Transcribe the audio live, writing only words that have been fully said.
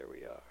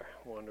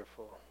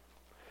Wonderful.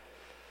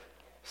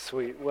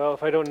 Sweet. Well,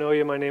 if I don't know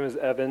you, my name is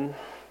Evan.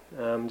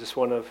 I'm just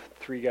one of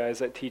three guys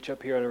that teach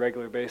up here on a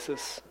regular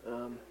basis.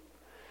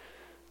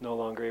 No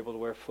longer able to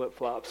wear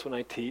flip-flops when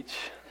I teach.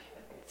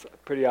 It's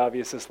pretty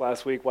obvious this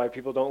last week why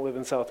people don't live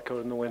in South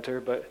Dakota in the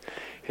winter, but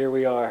here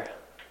we are.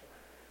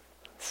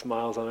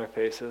 Smiles on our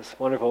faces.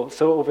 Wonderful.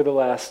 So over the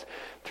last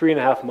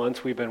 3.5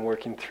 months, we've been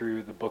working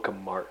through the book of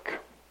Mark.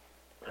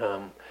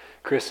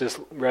 Chris just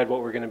read what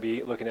we're going to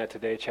be looking at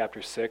today,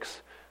 chapter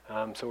 6.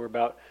 So we're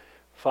about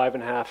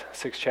 5.5,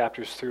 6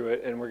 chapters through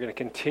it, and we're going to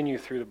continue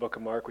through the book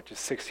of Mark, which is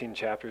 16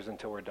 chapters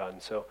until we're done.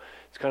 So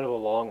it's kind of a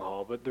long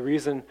haul. But the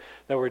reason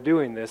that we're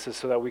doing this is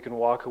so that we can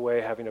walk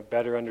away having a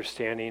better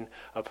understanding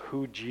of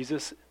who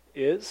Jesus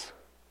is.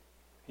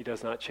 He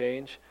does not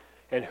change.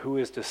 And who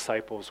his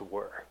disciples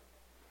were.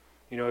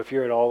 You know, if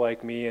you're at all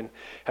like me and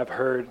have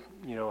heard,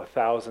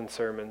 1,000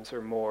 sermons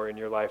or more in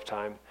your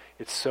lifetime,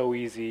 it's so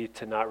easy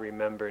to not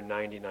remember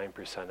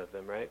 99% of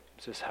them, right?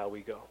 It's just how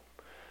we go.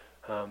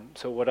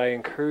 So what I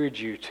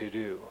encourage you to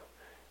do,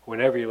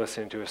 whenever you're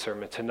listening to a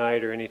sermon,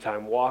 tonight or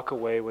anytime, walk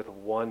away with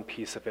one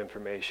piece of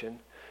information,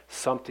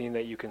 something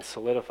that you can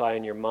solidify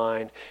in your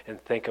mind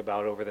and think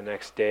about over the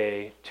next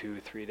day, 2,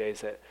 3 days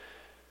that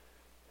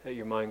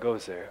your mind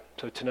goes there.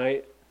 So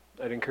tonight,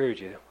 I'd encourage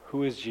you,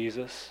 who is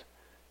Jesus?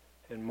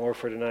 And more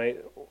for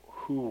tonight,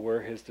 who were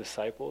his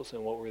disciples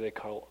and what were they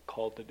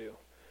called to do?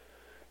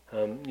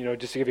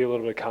 Just to give you a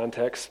little bit of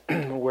context,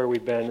 where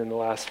we've been in the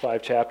last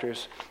 5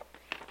 chapters,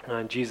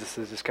 Jesus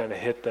has just kind of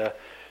hit the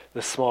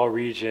small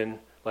region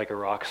like a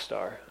rock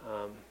star,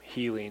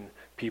 healing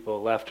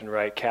people left and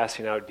right,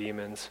 casting out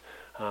demons.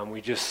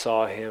 We just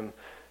saw him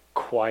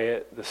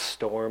quiet the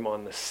storm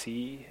on the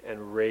sea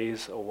and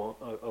raise a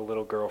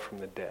little girl from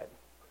the dead.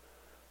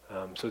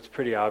 So it's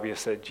pretty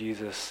obvious that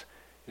Jesus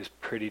is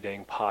pretty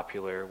dang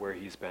popular where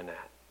he's been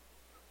at.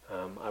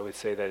 I would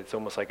say that it's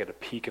almost like at a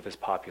peak of his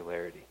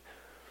popularity.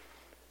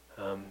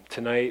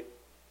 Tonight,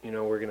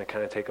 we're going to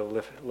kind of take a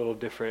little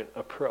different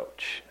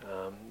approach.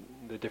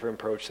 The different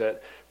approach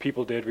that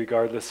people did,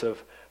 regardless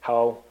of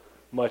how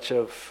much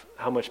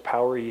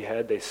power he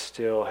had, they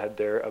still had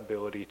their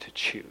ability to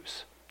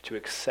choose, to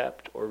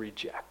accept or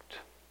reject.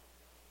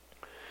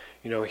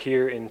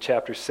 Here in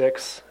chapter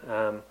 6,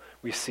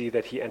 we see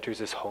that he enters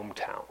his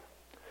hometown.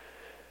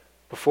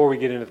 Before we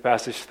get into the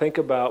passage, think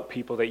about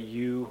people that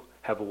you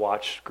have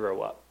watched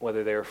grow up,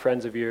 whether they were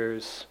friends of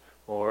yours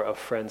or a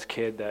friend's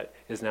kid that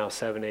is now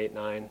 7, 8,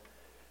 9,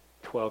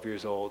 12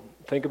 years old.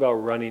 Think about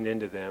running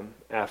into them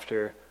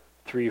after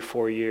 3 or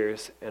 4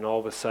 years, and all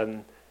of a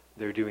sudden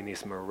they're doing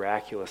these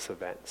miraculous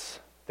events,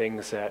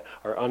 things that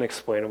are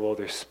unexplainable.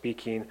 They're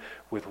speaking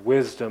with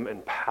wisdom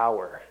and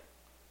power.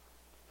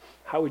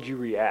 How would you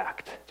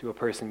react to a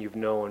person you've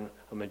known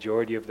a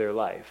majority of their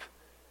life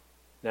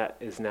that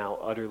is now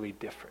utterly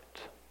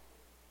different?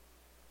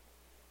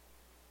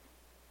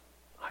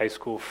 High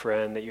school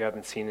friend that you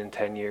haven't seen in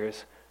 10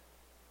 years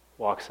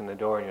walks in the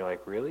door and you're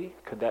like, really?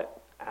 Could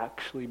that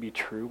actually be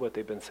true, what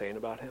they've been saying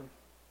about him?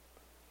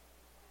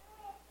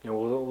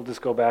 We'll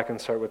just go back and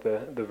start with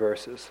the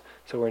verses.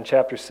 So we're in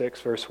chapter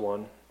 6, verse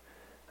 1.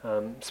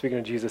 Speaking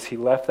of Jesus, he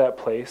left that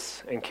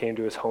place and came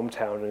to his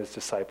hometown, and his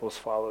disciples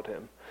followed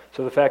him.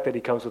 So the fact that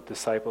he comes with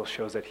disciples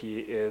shows that he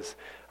is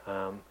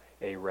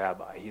a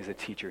rabbi. He's a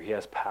teacher. He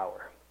has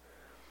power.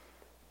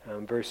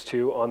 Verse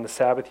 2, on the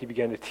Sabbath he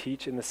began to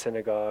teach in the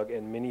synagogue,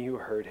 and many who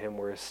heard him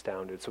were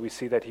astounded. So we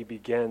see that he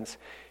begins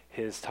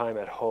his time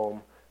at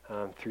home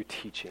through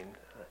teaching.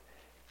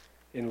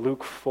 In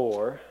Luke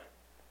 4,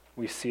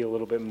 we see a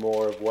little bit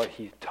more of what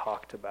he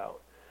talked about.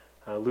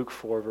 Luke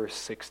 4, verse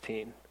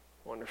 16.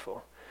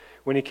 Wonderful.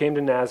 When he came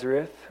to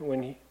Nazareth,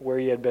 where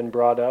he had been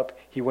brought up,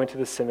 he went to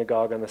the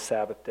synagogue on the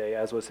Sabbath day,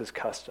 as was his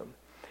custom.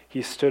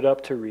 He stood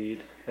up to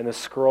read, and the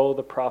scroll of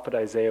the prophet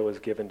Isaiah was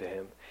given to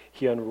him.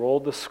 He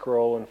unrolled the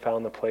scroll and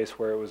found the place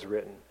where it was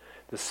written,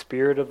 "The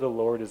Spirit of the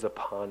Lord is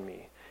upon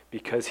me,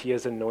 because he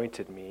has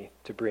anointed me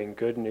to bring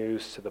good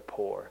news to the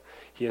poor.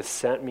 He has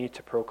sent me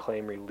to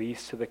proclaim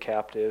release to the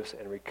captives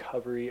and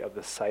recovery of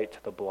the sight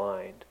to the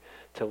blind,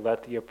 to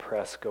let the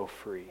oppressed go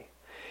free,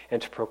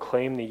 and to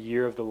proclaim the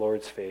year of the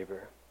Lord's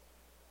favor."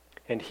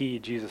 And he,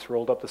 Jesus,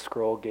 rolled up the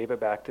scroll, gave it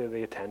back to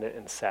the attendant,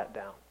 and sat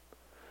down.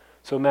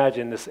 So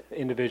imagine this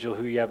individual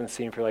who you haven't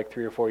seen for like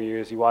 3 or 4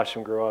 years. You watched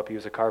him grow up. He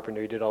was a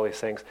carpenter. He did all these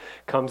things.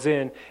 Comes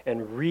in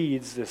and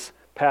reads this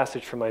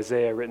passage from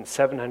Isaiah written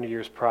 700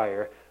 years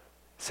prior,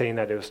 saying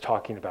that it was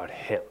talking about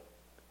him.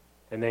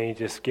 And then he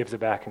just gives it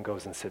back and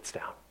goes and sits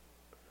down.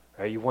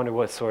 Right? You wonder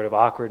what sort of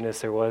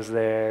awkwardness there was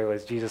there.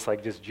 Was Jesus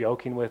like just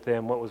joking with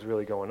them? What was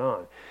really going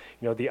on?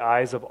 The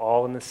eyes of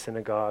all in the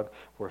synagogue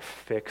were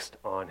fixed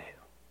on him.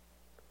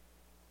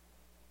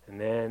 And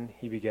then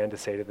he began to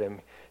say to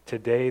them,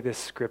 "Today this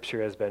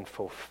scripture has been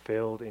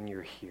fulfilled in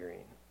your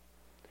hearing."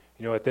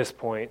 At this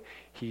point,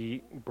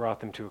 he brought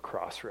them to a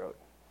crossroad.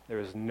 There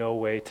was no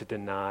way to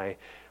deny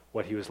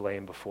what he was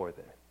laying before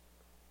them.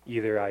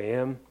 Either I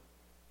am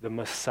the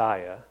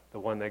Messiah, the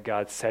one that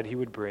God said he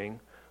would bring,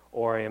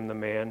 or I am the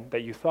man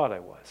that you thought I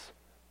was.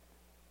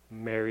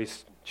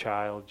 Mary's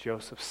child,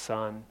 Joseph's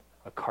son,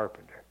 a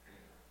carpenter.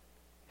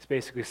 He's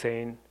basically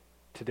saying,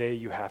 today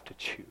you have to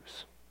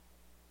choose.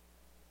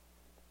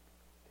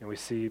 And we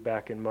see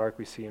back in Mark,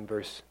 we see in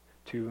verse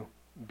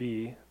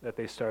 2b that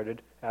they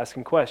started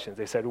asking questions.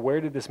 They said, where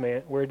did this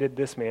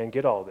man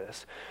get all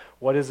this?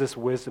 What is this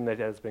wisdom that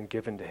has been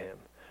given to him?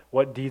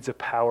 What deeds of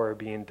power are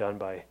being done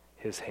by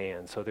his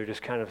hand? So they're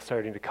just kind of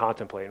starting to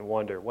contemplate and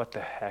wonder, what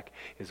the heck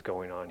is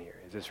going on here?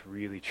 Is this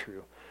really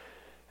true?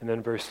 And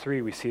then verse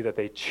 3, we see that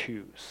they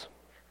choose.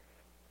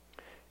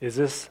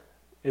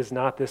 Is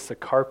not this the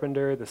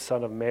carpenter, the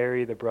son of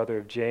Mary, the brother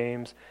of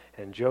James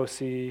and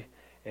Josie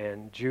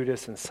and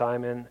Judas and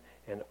Simon,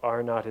 and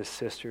are not his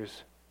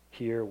sisters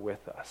here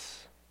with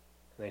us?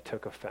 And they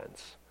took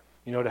offense.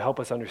 To help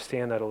us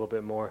understand that a little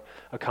bit more,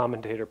 a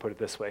commentator put it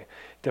this way: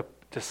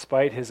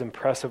 despite his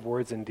impressive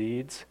words and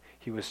deeds,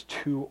 he was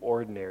too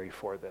ordinary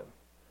for them.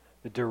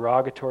 The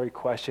derogatory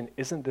question,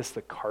 isn't this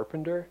the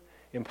carpenter,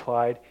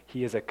 implied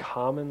he is a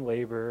common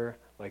laborer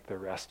like the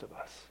rest of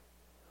us.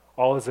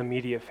 All his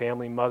immediate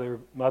family, mother,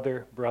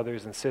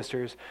 brothers, and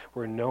sisters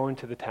were known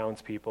to the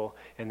townspeople,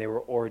 and they were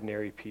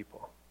ordinary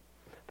people.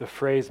 The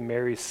phrase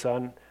Mary's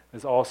son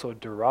is also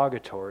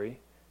derogatory,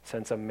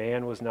 since a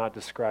man was not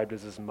described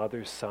as his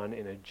mother's son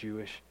in a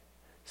Jewish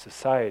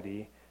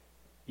society,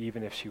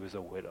 even if she was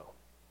a widow.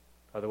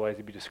 Otherwise,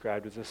 he'd be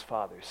described as his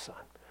father's son.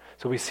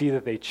 So we see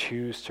that they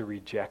choose to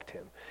reject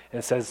him. And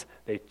it says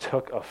they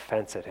took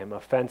offense at him.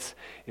 Offense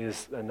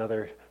is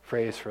another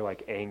phrase for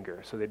like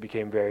anger. So they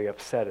became very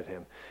upset at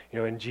him.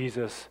 And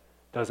Jesus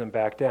doesn't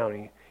back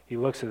down. He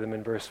looks at them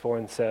in verse 4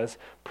 and says,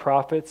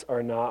 prophets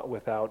are not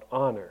without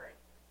honor.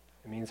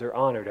 It means they're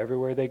honored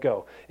everywhere they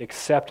go,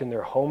 except in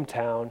their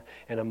hometown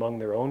and among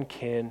their own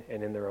kin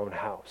and in their own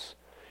house.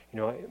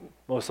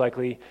 Most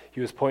likely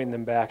he was pointing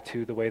them back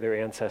to the way their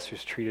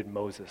ancestors treated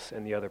Moses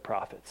and the other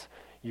prophets.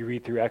 You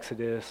read through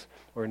Exodus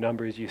or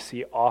Numbers, you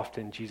see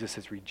often Jesus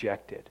is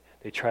rejected.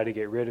 They try to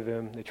get rid of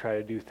him. They try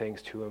to do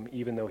things to him,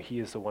 even though he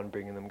is the one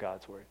bringing them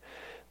God's word.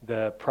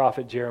 The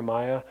prophet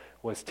Jeremiah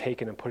was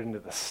taken and put into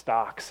the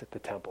stocks at the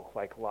temple,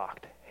 like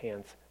locked,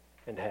 hands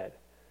and head.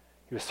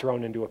 He was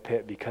thrown into a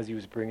pit because he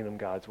was bringing them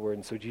God's word.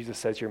 And so Jesus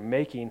says, you're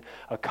making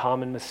a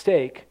common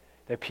mistake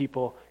that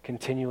people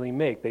continually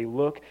make. They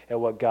look at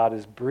what God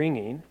is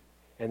bringing,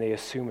 and they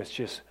assume it's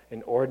just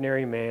an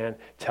ordinary man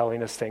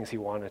telling us things he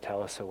wanted to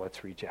tell us, so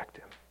let's reject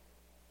him.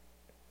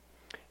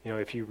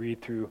 If you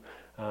read through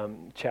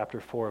chapter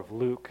 4 of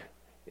Luke,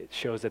 it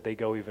shows that they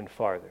go even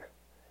farther.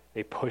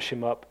 They push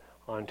him up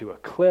onto a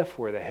cliff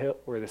where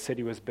the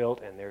city was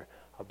built, and they're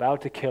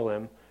about to kill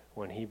him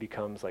when he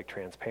becomes like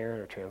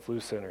transparent or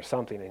translucent or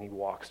something, and he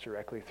walks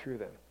directly through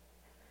them.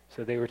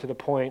 So they were to the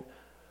point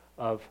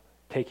of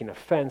taking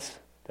offense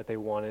that they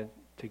wanted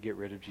to get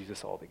rid of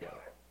Jesus altogether.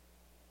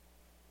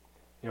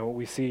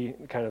 We see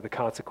kind of the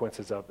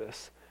consequences of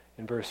this.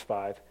 In verse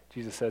 5,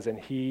 Jesus says, and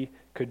he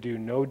could do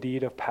no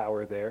deed of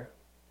power there,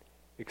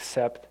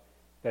 except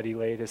that he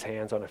laid his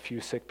hands on a few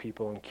sick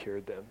people and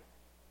cured them.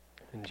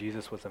 And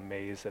Jesus was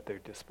amazed at their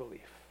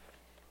disbelief.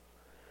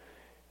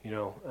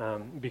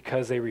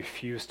 Because they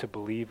refused to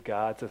believe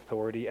God's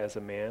authority as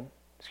a man,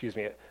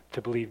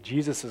 to believe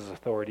Jesus'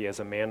 authority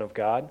as a man of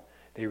God,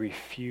 they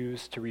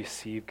refused to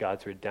receive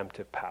God's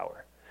redemptive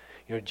power.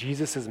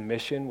 Jesus'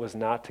 mission was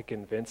not to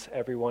convince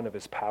everyone of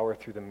his power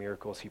through the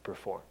miracles he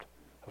performed.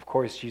 Of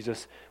course,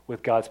 Jesus,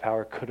 with God's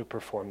power, could have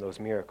performed those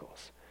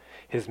miracles.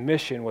 His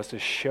mission was to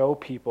show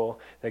people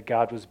that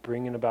God was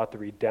bringing about the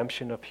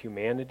redemption of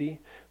humanity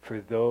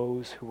for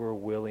those who were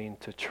willing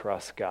to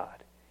trust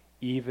God,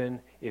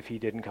 even if he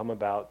didn't come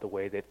about the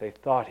way that they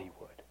thought he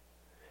would.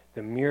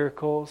 The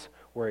miracles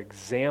were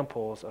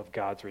examples of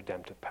God's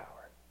redemptive power.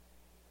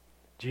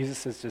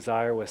 Jesus'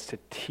 desire was to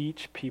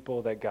teach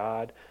people that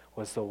God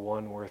was the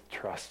one worth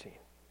trusting,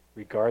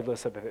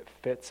 regardless of if it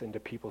fits into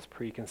people's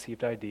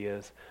preconceived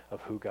ideas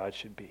of who God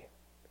should be.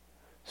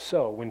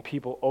 So, when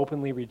people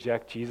openly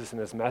reject Jesus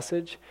and his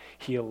message,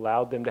 he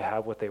allowed them to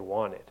have what they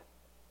wanted,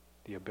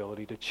 the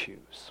ability to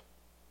choose.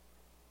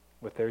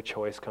 With their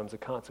choice comes the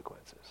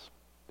consequences.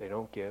 They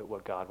don't get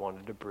what God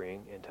wanted to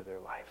bring into their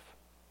life.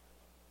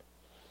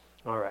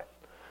 All right,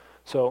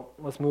 so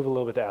let's move a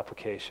little bit to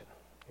application.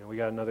 We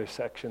got another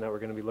section that we're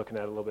going to be looking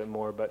at a little bit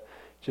more, but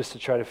just to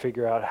try to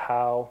figure out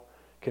how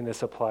can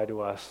this apply to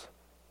us,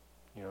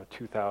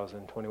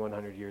 2,000,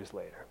 2,100 years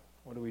later.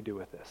 What do we do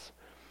with this?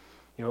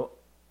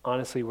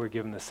 Honestly, we're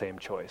given the same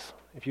choice.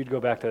 If you'd go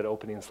back to that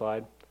opening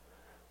slide,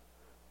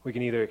 we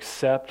can either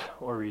accept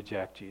or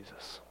reject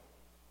Jesus.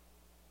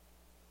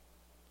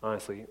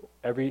 Honestly,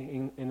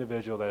 every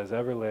individual that has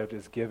ever lived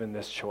is given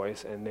this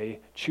choice, and they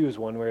choose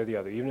one way or the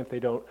other. Even if they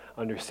don't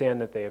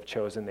understand that they have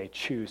chosen, they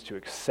choose to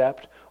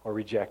accept or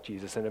reject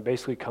Jesus. And it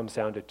basically comes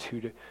down to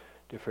two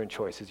different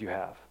choices you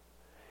have.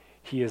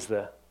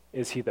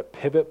 Is he the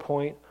pivot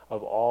point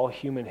of all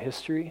human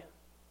history?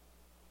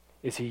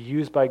 Is he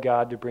used by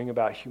God to bring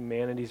about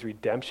humanity's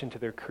redemption to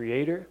their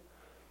Creator?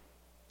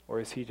 Or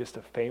is he just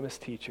a famous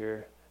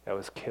teacher that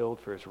was killed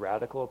for his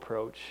radical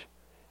approach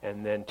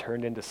and then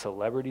turned into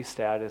celebrity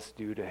status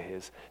due to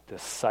his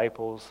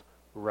disciples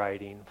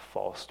writing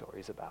false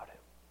stories about him?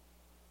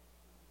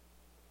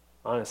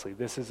 honestly,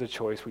 this is a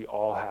choice we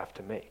all have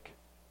to make.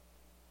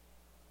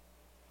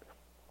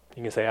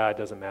 You can say, it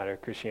doesn't matter,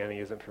 Christianity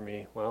isn't for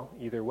me. Well,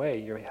 either way,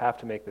 you have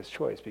to make this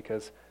choice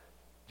because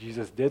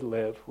Jesus did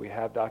live, we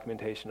have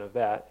documentation of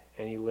that,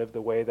 and he lived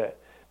the way that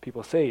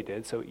people say he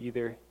did, so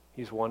either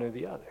he's one or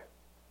the other.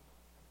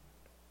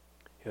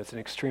 It's an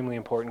extremely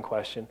important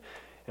question,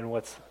 and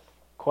what's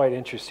quite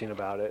interesting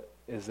about it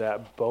is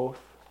that both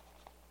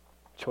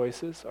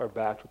choices are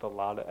backed with a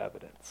lot of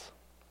evidence.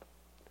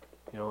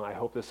 I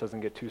hope this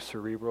doesn't get too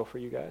cerebral for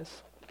you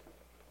guys.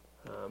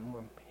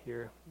 I'm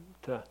here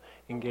to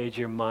engage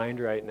your mind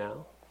right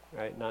now,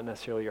 right? Not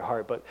necessarily your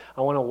heart, but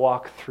I want to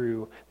walk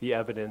through the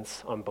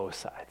evidence on both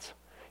sides.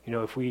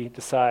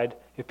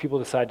 If people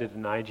decide to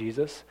deny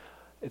Jesus,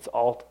 it's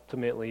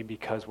ultimately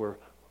because we're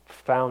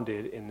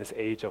founded in this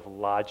age of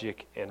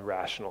logic and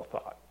rational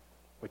thought,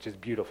 which is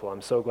beautiful.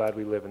 I'm so glad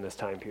we live in this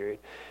time period.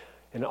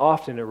 And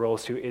often it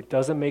rolls to, it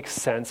doesn't make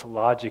sense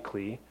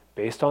logically,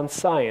 based on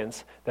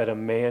science, that a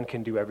man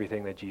can do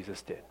everything that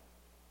Jesus did.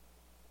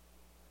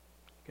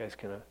 You guys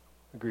can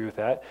agree with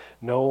that?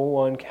 No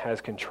one has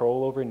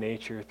control over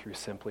nature through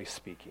simply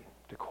speaking.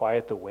 To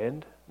quiet the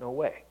wind? No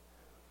way.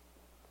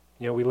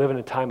 We live in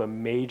a time of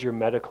major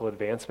medical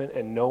advancement,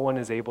 and no one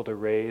is able to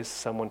raise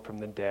someone from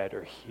the dead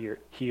or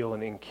heal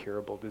an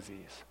incurable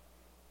disease.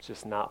 It's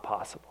just not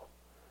possible.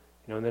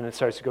 And then it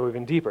starts to go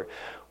even deeper.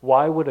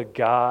 Why would a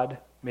God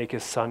make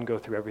his son go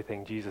through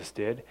everything Jesus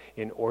did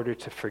in order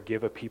to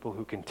forgive a people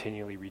who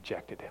continually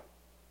rejected him?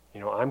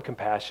 I'm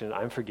compassionate,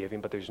 I'm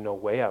forgiving, but there's no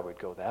way I would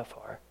go that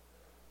far.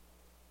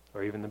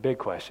 Or even the big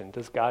question,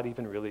 does God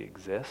even really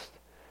exist?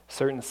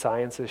 Certain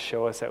sciences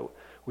show us that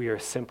we are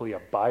simply a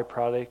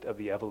byproduct of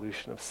the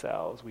evolution of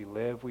cells. We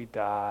live, we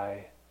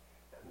die,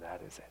 and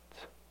that is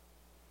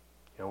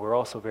it. We're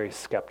also very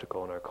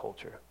skeptical in our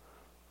culture.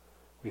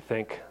 We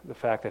think the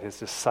fact that his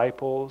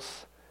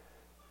disciples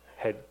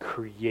had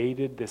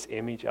created this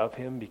image of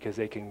him because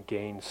they can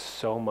gain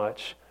so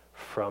much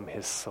from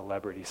his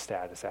celebrity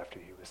status after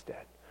he was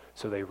dead.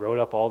 So they wrote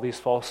up all these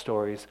false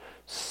stories,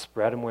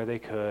 spread them where they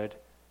could,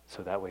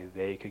 so that way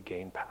they could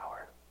gain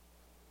power.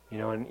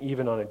 And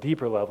even on a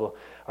deeper level,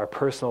 our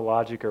personal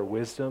logic or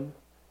wisdom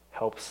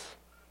helps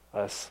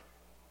us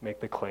make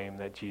the claim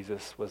that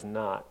Jesus was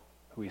not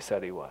who he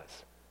said he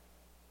was.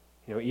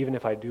 Even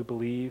if I do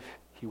believe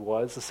he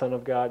was the Son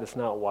of God, it's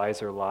not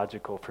wise or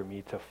logical for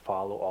me to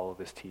follow all of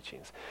his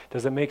teachings.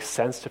 Does it make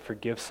sense to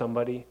forgive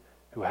somebody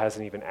who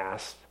hasn't even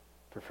asked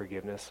for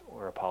forgiveness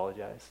or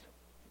apologized?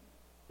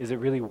 Is it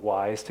really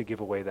wise to give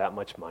away that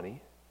much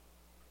money?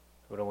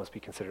 It would almost be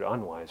considered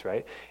unwise,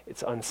 right?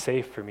 It's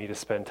unsafe for me to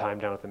spend time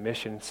down at the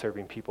mission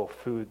serving people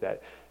food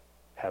that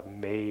have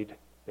made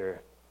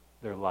their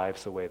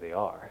lives the way they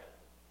are.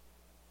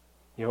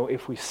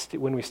 If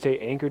when we stay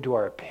anchored to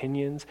our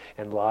opinions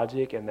and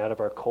logic and that of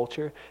our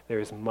culture, there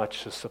is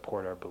much to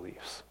support our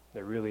beliefs.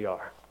 There really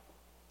are.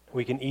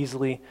 We can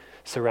easily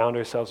surround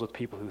ourselves with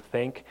people who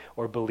think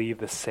or believe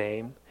the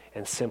same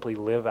and simply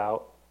live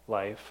out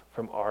life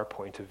from our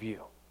point of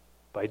view.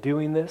 By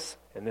doing this,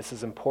 and this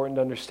is important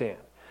to understand,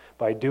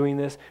 by doing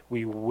this,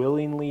 we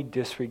willingly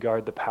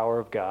disregard the power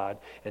of God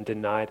and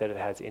deny that it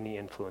has any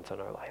influence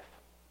on our life.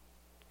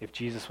 If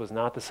Jesus was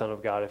not the Son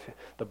of God, if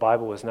the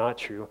Bible was not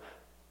true,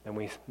 then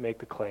we make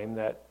the claim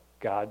that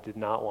God did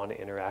not want to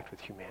interact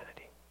with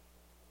humanity.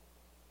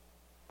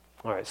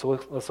 All right, so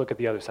let's look at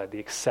the other side, the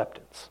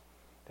acceptance,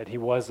 that he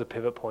was the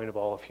pivot point of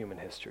all of human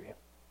history.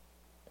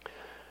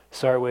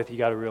 Start with, you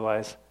got to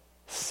realize,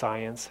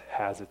 science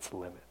has its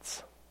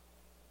limits.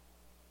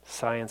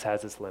 Science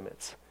has its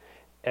limits.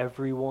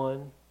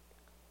 Everyone,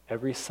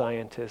 every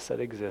scientist that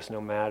exists, no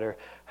matter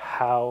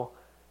how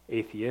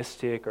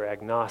atheistic or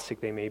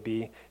agnostic they may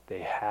be,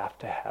 they have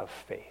to have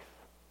faith.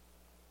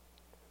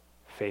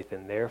 Faith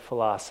in their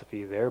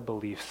philosophy, their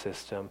belief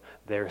system,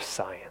 their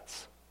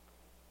science.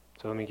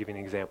 So let me give you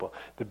an example.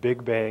 The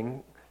Big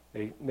Bang,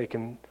 they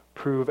can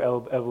prove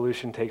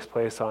evolution takes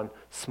place on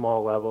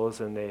small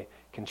levels, and they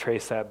can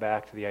trace that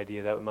back to the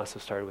idea that it must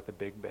have started with the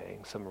Big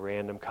Bang, some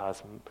random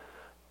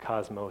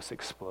cosmos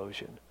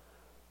explosion.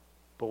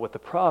 But what the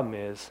problem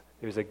is,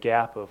 there's a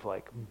gap of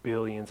like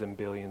billions and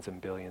billions and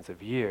billions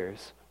of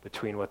years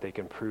between what they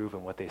can prove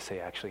and what they say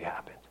actually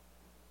happened.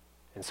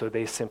 And so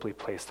they simply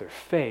place their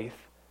faith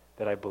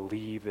that I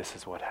believe this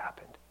is what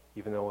happened,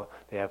 even though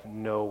they have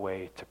no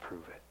way to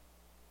prove it.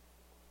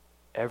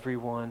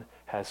 Everyone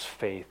has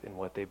faith in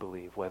what they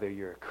believe. Whether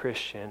you're a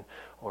Christian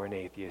or an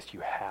atheist, you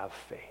have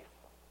faith.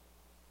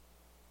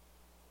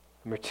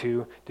 Number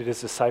two, did his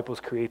disciples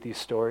create these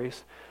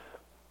stories?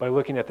 By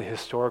looking at the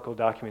historical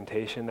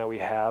documentation that we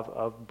have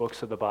of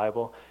books of the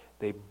Bible,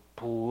 they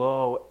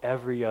blow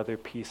every other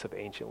piece of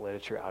ancient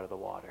literature out of the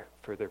water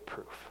for their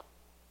proof.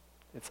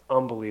 It's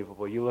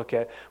unbelievable. You look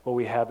at what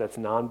we have that's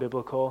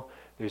non-biblical,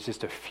 there's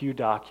just a few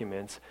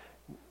documents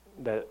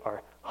that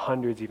are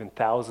hundreds, even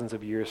thousands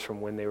of years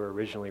from when they were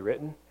originally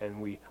written,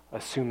 and we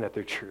assume that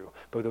they're true.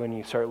 But when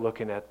you start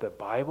looking at the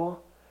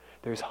Bible,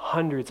 there's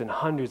hundreds and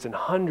hundreds and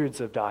hundreds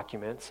of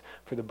documents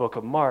for the book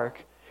of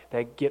Mark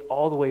that get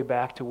all the way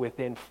back to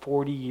within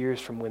 40 years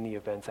from when the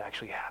events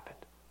actually happened.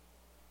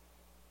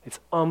 It's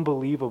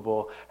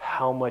unbelievable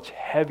how much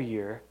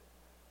heavier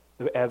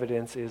the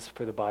evidence is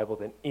for the Bible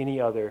than any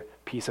other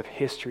piece of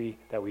history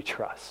that we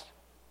trust.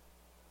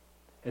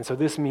 And so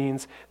this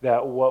means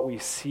that what we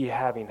see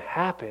having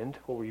happened,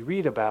 what we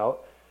read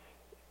about,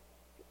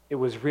 it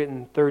was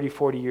written 30,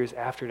 40 years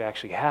after it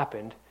actually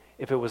happened.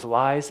 If it was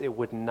lies, it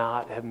would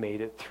not have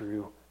made it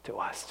through to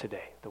us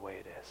today the way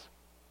it is.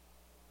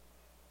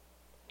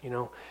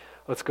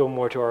 Let's go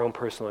more to our own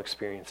personal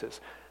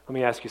experiences. Let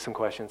me ask you some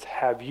questions.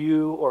 Have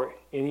you or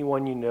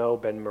anyone you know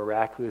been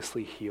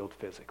miraculously healed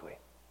physically?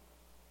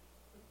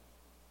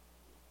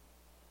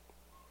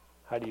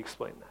 How do you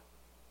explain that?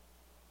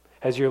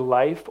 Has your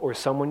life or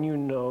someone you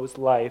know's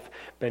life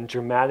been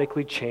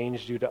dramatically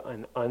changed due to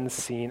an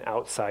unseen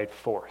outside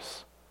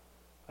force?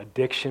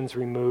 Addictions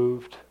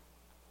removed,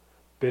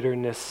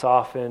 bitterness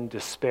softened,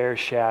 despair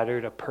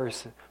shattered, a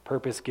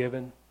purpose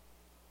given?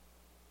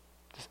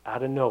 Just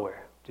out of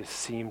nowhere, just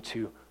seemed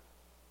to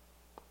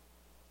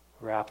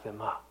wrap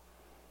them up.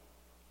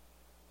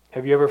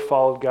 Have you ever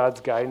followed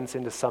God's guidance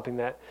into something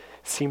that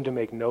seemed to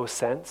make no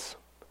sense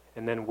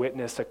and then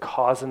witnessed a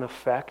cause and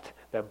effect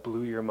that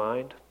blew your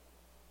mind?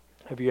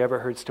 Have you ever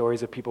heard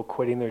stories of people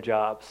quitting their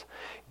jobs,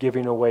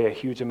 giving away a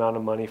huge amount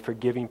of money,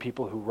 forgiving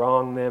people who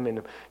wronged them in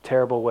a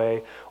terrible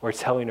way, or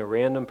telling a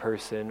random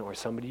person or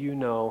somebody you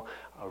know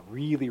a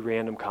really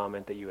random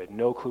comment that you had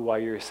no clue why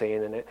you were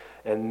saying it,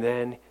 and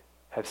then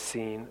have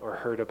seen or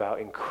heard about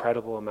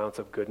incredible amounts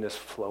of goodness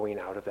flowing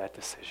out of that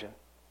decision?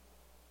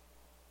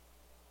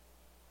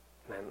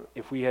 And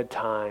if we had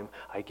time,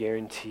 I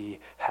guarantee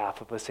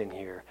half of us in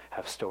here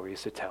have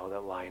stories to tell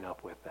that line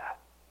up with that.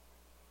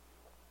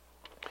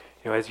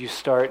 As you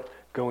start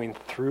going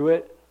through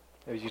it,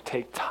 as you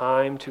take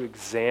time to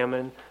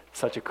examine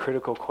such a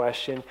critical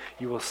question,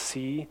 you will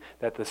see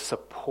that the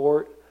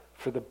support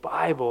for the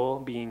Bible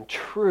being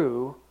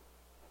true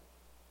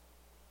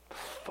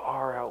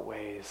far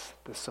outweighs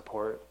the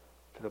support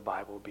for the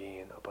Bible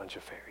being a bunch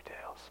of fairy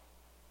tales.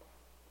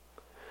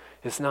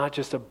 It's not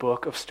just a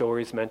book of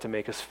stories meant to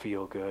make us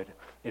feel good.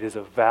 It is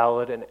a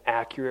valid and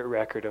accurate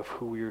record of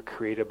who we were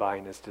created by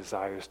and his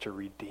desires to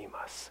redeem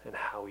us and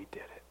how he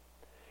did it.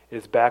 It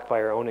is backed by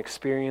our own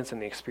experience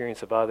and the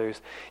experience of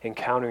others,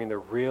 encountering the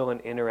real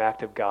and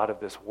interactive God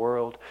of this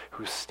world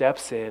who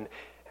steps in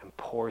and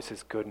pours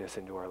his goodness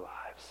into our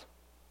lives.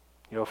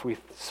 If we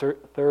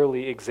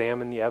thoroughly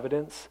examine the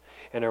evidence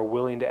and are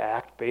willing to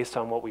act based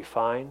on what we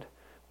find,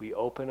 we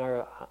open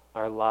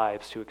our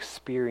lives to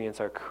experience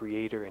our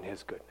Creator and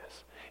his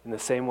goodness. In the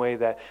same way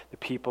that the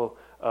people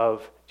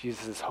of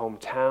Jesus'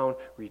 hometown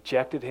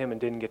rejected him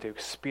and didn't get to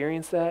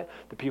experience that,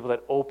 the people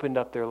that opened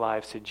up their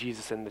lives to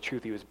Jesus and the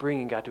truth he was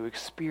bringing got to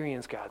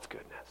experience God's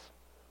goodness.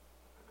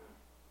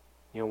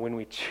 When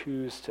we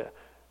choose to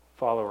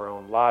follow our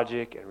own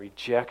logic and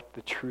reject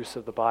the truths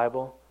of the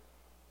Bible,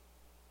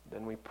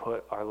 then we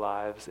put our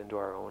lives into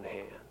our own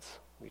hands.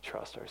 We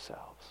trust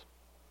ourselves.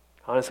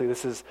 Honestly,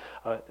 this is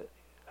a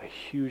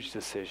huge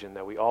decision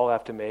that we all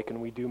have to make, and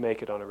we do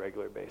make it on a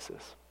regular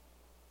basis.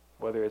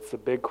 Whether it's the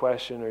big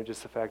question or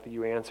just the fact that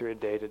you answer it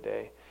day to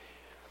day.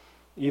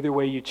 Either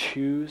way you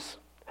choose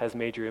has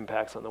major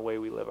impacts on the way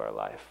we live our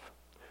life.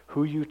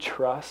 Who you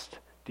trust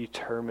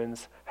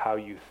determines how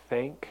you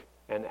think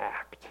and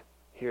act.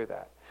 Hear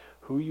that.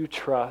 Who you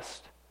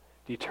trust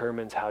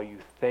determines how you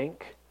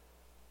think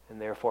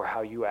and therefore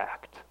how you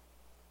act.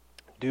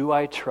 Do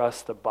I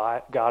trust the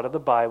God of the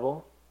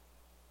Bible,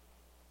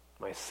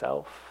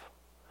 myself,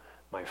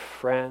 my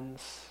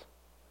friends,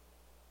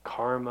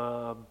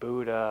 Karma,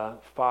 Buddha,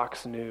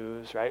 Fox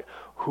News, right?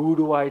 Who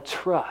do I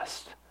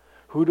trust?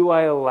 Who do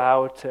I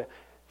allow to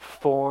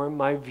form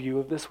my view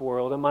of this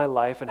world and my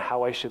life and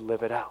how I should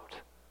live it out?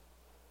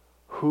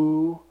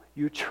 Who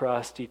you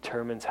trust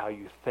determines how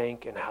you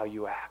think and how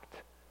you act.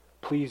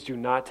 Please do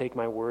not take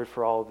my word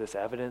for all of this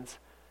evidence.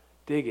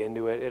 Dig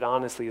into it. It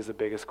honestly is the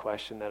biggest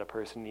question that a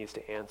person needs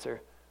to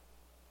answer.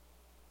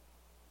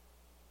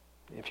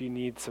 If you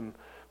need some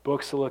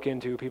books to look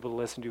into, people to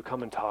listen to,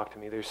 come and talk to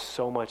me. There's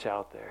so much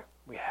out there.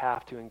 We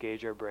have to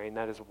engage our brain.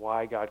 That is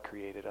why God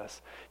created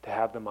us, to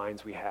have the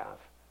minds we have.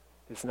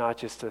 It's not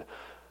just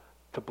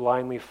to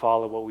blindly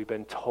follow what we've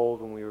been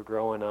told when we were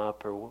growing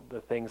up or the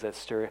things that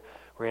stir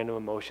random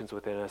emotions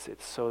within us.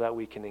 It's so that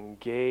we can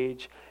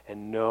engage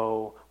and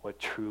know what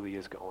truly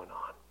is going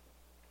on.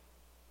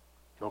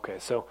 Okay,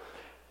 so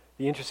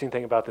the interesting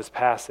thing about this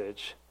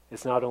passage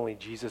is not only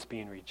Jesus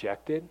being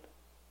rejected,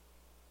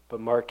 but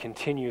Mark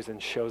continues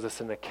and shows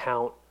us an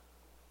account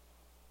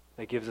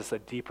that gives us a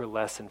deeper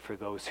lesson for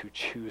those who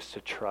choose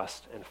to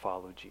trust and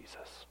follow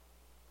Jesus.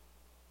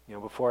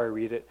 Before I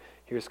read it,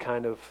 here's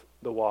kind of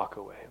the walk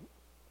away.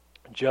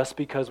 Just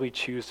because we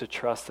choose to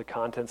trust the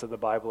contents of the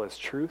Bible as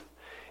truth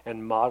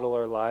and model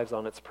our lives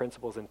on its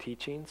principles and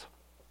teachings,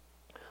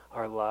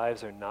 our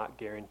lives are not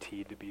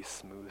guaranteed to be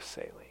smooth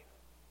sailing.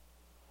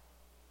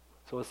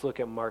 So let's look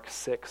at Mark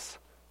 6,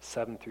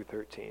 7 through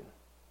 13.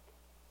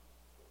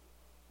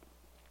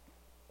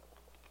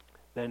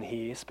 Then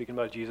he, speaking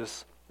about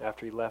Jesus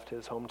after he left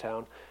his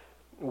hometown,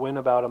 went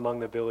about among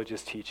the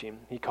villages teaching.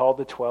 He called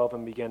the 12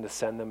 and began to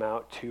send them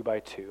out 2 by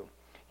 2.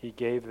 He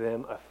gave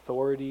them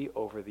authority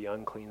over the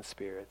unclean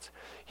spirits.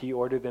 He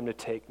ordered them to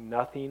take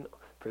nothing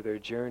for their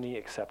journey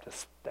except a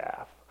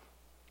staff.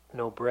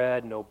 No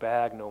bread, no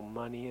bag, no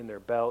money in their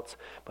belts,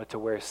 but to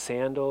wear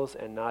sandals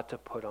and not to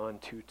put on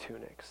 2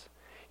 tunics.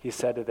 He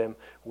said to them,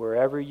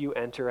 "Wherever you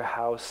enter a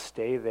house,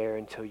 stay there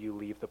until you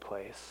leave the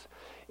place.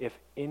 If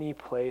any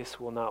place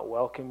will not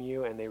welcome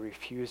you and they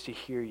refuse to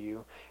hear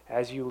you,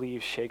 as you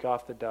leave, shake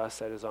off the dust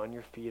that is on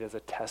your feet as a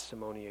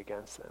testimony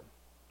against them."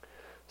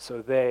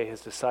 So they,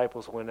 his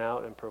disciples, went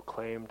out and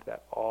proclaimed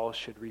that all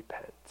should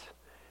repent.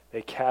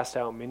 They cast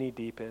out many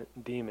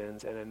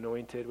demons and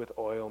anointed with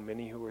oil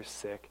many who were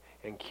sick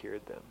and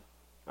cured them.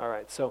 All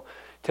right, so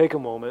take a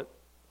moment.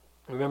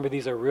 Remember,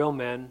 these are real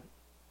men,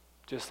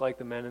 just like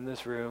the men in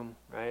this room,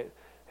 right?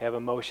 They have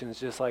emotions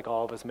just like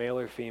all of us, male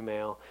or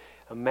female.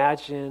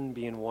 Imagine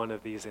being one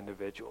of these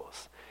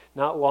individuals.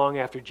 Not long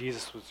after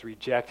Jesus was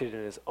rejected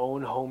in his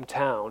own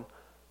hometown,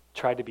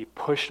 tried to be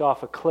pushed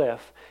off a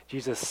cliff,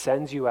 Jesus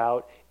sends you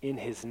out in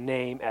his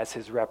name as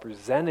his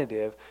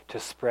representative to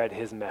spread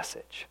his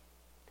message.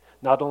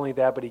 Not only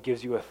that, but he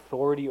gives you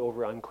authority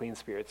over unclean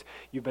spirits.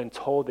 You've been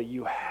told that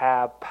you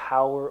have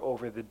power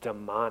over the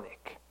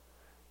demonic.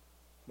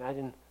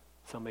 Imagine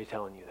somebody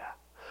telling you that.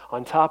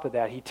 On top of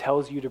that, he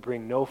tells you to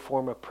bring no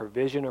form of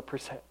provision or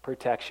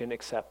protection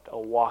except a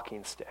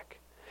walking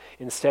stick.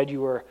 Instead,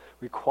 you are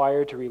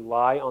required to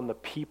rely on the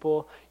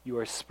people you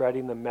are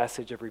spreading the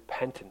message of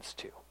repentance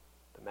to.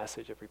 The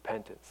message of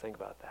repentance. Think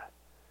about that.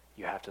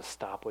 You have to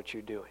stop what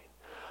you're doing.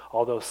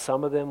 Although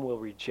some of them will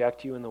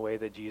reject you in the way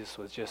that Jesus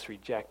was just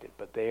rejected,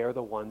 but they are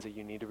the ones that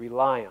you need to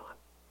rely on.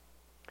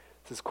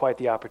 This is quite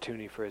the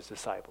opportunity for his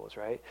disciples,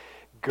 right?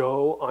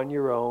 Go on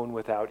your own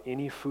without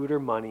any food or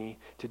money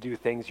to do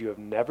things you have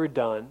never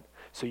done,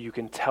 so you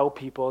can tell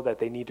people that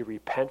they need to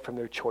repent from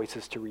their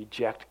choices to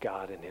reject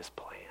God and his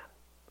plan.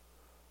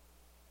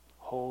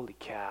 Holy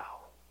cow.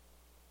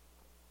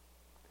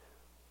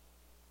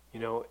 You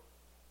know,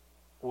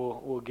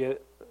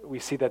 we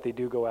see that they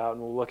do go out,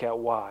 and we'll look at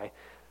why.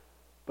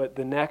 But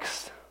the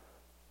next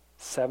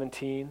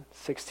 17,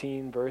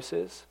 16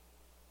 verses,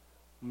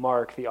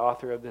 Mark, the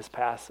author of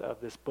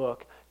this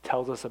book,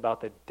 tells us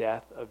about the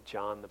death of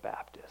John the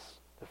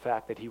Baptist. The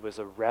fact that he was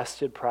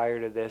arrested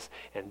prior to this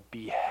and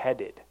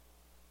beheaded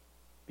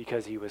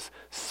because he was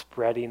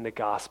spreading the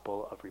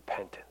gospel of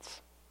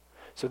repentance.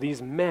 So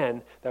these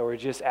men that were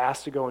just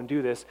asked to go and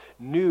do this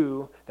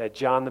knew that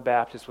John the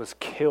Baptist was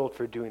killed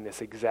for doing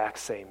this exact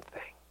same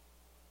thing.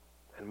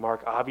 And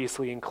Mark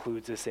obviously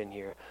includes this in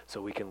here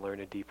so we can learn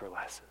a deeper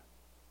lesson.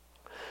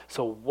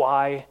 So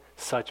why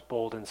such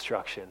bold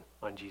instruction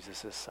on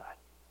Jesus' side?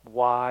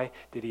 Why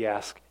did he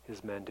ask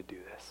his men to do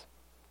this?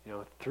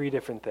 3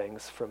 different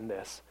things from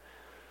this.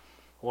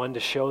 1, to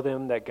show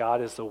them that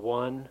God is the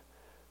one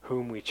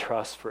whom we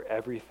trust for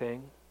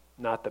everything,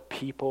 not the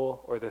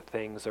people or the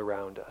things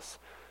around us.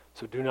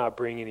 So do not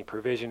bring any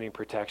provision, any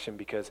protection,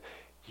 because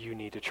you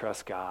need to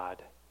trust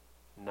God,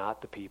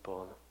 not the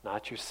people,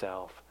 not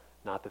yourself,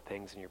 not the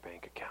things in your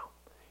bank account.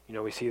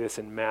 We see this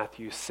in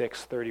Matthew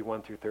 6,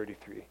 31 through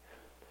 33. I'm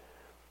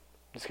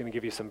just going to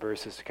give you some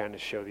verses to kind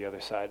of show the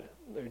other side.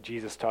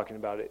 Jesus talking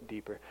about it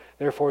deeper.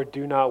 Therefore,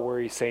 do not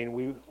worry,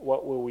 saying,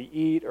 what will we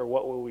eat, or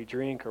what will we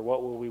drink, or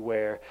what will we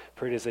wear?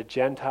 For it is the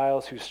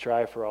Gentiles who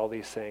strive for all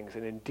these things.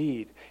 And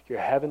indeed, your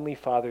heavenly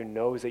Father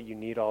knows that you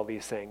need all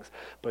these things.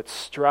 But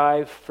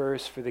strive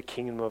first for the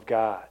kingdom of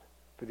God.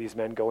 For these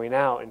men going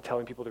out and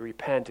telling people to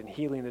repent and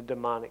healing the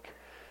demonic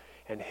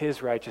and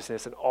his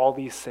righteousness, and all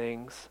these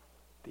things,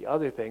 the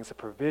other things, the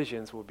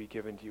provisions will be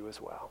given to you as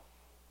well.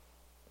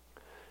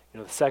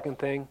 The second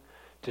thing,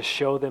 to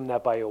show them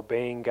that by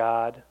obeying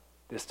God,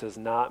 this does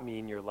not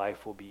mean your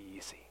life will be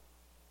easy.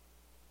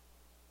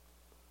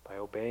 By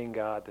obeying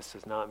God, this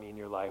does not mean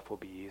your life will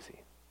be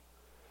easy.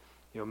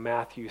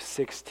 Matthew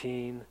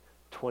 16,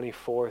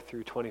 24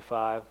 through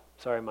 25.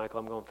 Sorry, Michael,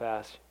 I'm going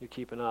fast. You're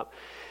keeping up.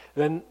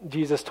 Then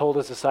Jesus told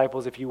his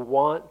disciples, if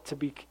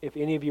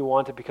any of you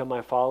want to become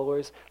my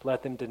followers,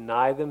 let them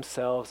deny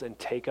themselves and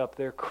take up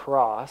their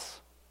cross.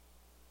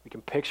 We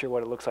can picture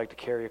what it looks like to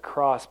carry a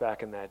cross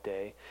back in that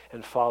day,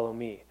 and follow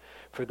me.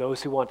 For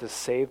those who want to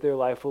save their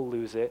life will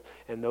lose it,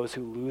 and those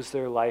who lose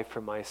their life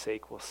for my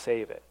sake will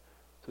save it.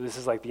 So this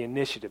is like the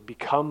initiative.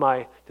 Become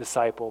my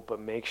disciple, but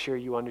make sure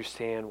you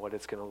understand what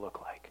it's going to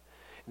look like.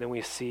 And then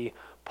we see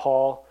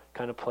Paul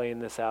kind of playing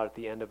this out at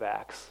the end of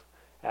Acts.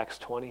 Acts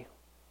 20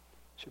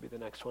 should be the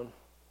next one.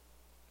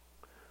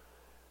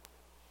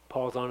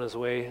 Paul's on his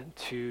way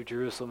to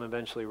Jerusalem,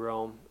 eventually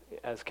Rome,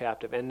 as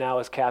captive. And now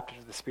as captive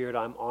to the Spirit,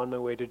 I'm on my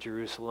way to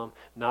Jerusalem,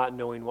 not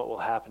knowing what will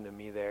happen to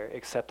me there,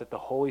 except that the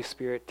Holy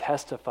Spirit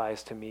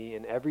testifies to me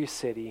in every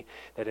city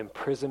that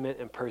imprisonment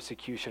and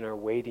persecution are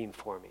waiting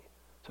for me.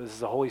 So this is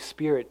the Holy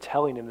Spirit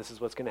telling him this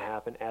is what's going to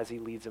happen as he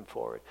leads him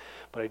forward.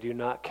 But I do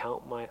not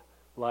count my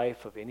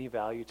life of any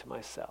value to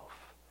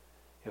myself,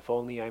 if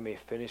only I may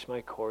finish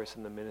my course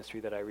in the ministry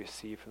that I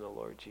received from the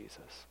Lord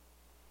Jesus.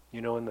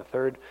 And the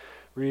third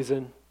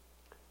reason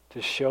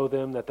to show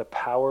them that the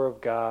power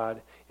of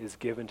God is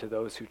given to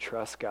those who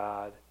trust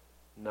God,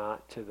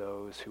 not to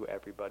those who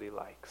everybody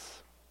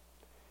likes.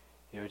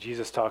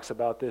 Jesus talks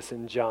about this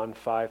in John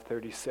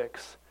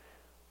 5:36.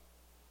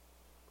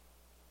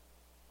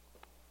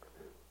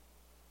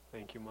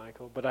 Thank you,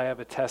 Michael. But I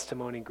have a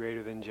testimony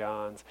greater than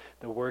John's.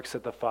 The works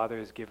that the Father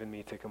has given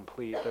me to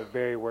complete, the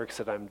very works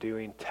that I'm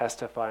doing,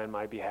 testify on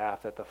my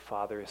behalf that the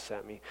Father has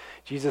sent me.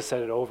 Jesus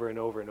said it over and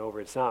over and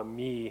over. It's not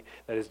me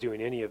that is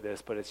doing any of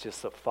this, but it's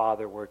just the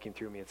Father working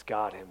through me. It's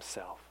God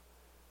himself.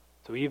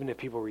 So even if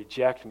people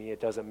reject me, it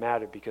doesn't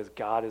matter because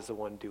God is the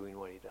one doing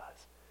what he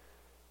does.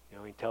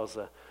 He tells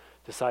the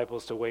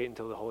disciples to wait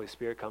until the Holy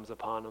Spirit comes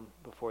upon them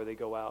before they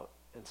go out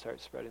and start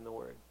spreading the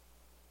word.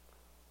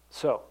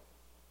 So,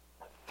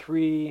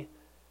 3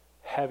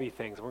 heavy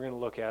things. We're going to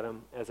look at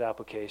them as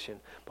application.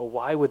 But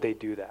why would they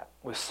do that?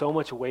 With so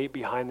much weight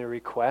behind their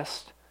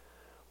request,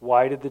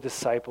 why did the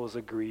disciples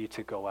agree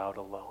to go out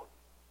alone?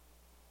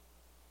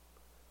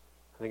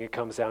 I think it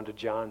comes down to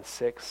John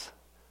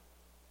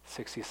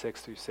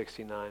 6:66 through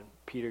 69.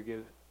 Peter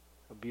gives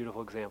a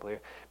beautiful example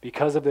here.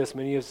 Because of this,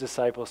 many of his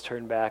disciples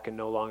turned back and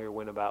no longer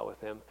went about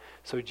with him.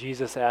 So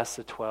Jesus asked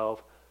the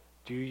 12,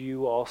 "Do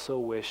you also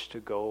wish to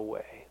go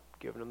away?"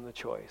 Giving them the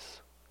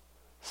choice.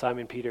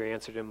 Simon Peter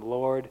answered him,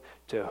 "Lord,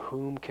 to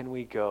whom can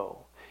we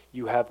go?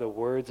 You have the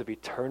words of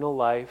eternal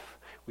life.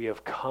 We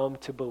have come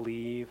to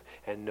believe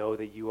and know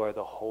that you are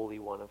the Holy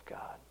One of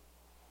God."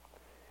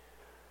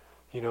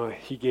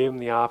 He gave them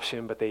the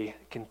option, but they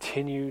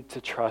continued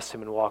to trust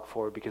him and walk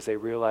forward because they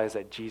realized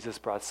that Jesus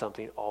brought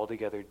something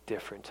altogether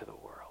different to the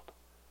world.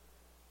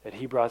 That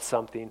he brought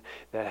something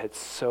that had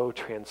so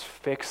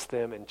transfixed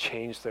them and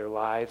changed their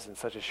lives in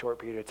such a short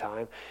period of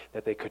time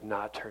that they could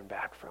not turn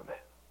back from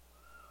it.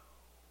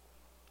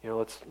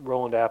 Let's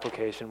roll into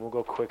application. We'll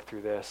go quick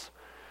through this.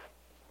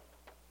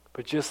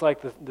 But just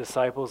like the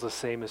disciples, the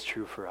same is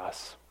true for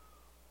us.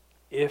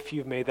 If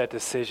you've made that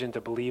decision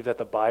to believe that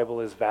the Bible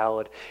is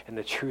valid and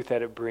the truth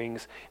that it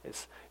brings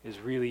is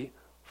really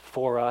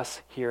for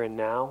us here and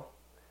now,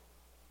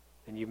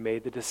 then you've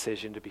made the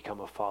decision to become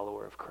a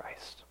follower of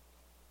Christ.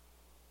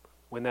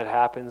 When that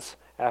happens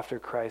after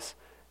Christ's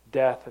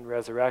death and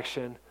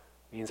resurrection,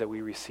 it means that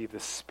we receive the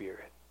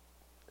Spirit.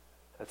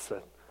 That's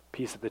the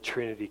piece of the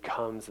Trinity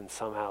comes and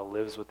somehow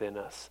lives within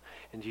us.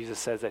 And Jesus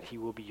says that he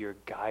will be your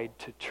guide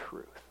to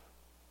truth.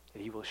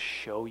 That he will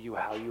show you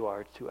how you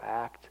are to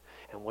act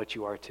and what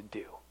you are to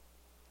do.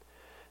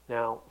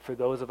 Now, for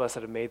those of us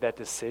that have made that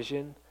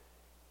decision,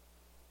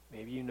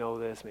 maybe you know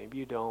this, maybe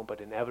you don't,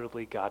 but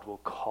inevitably God will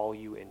call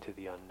you into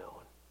the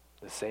unknown.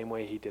 The same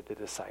way he did the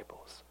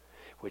disciples,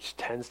 which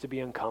tends to be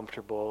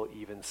uncomfortable,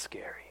 even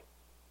scary.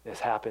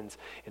 This happens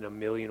in a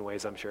million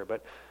ways, I'm sure,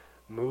 but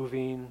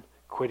moving,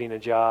 quitting a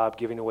job,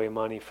 giving away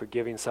money,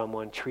 forgiving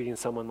someone, treating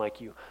someone like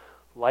you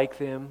like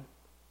them,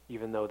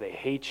 even though they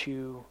hate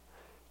you,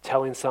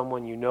 telling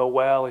someone you know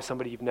well or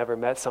somebody you've never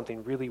met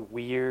something really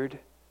weird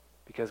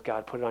because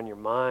God put it on your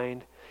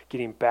mind,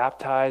 getting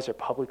baptized or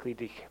publicly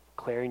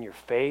declaring your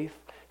faith,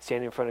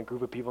 standing in front of a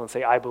group of people and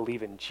say, "I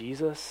believe in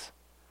Jesus,"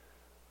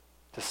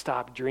 to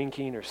stop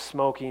drinking or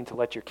smoking, to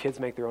let your kids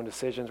make their own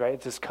decisions, right?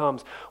 It just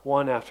comes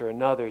one after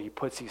another. He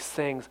puts these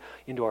things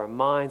into our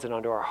minds and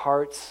onto our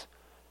hearts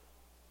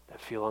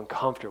that feel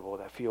uncomfortable,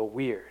 that feel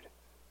weird,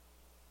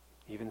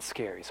 even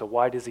scary. So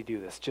why does he do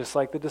this? Just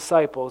like the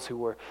disciples who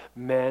were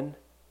men,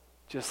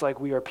 just like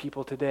we are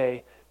people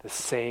today, the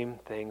same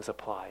things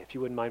apply. If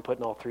you wouldn't mind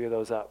putting all 3 of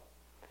those up.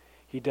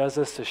 He does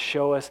this to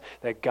show us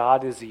that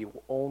God is the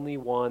only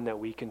one that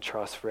we can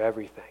trust for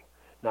everything,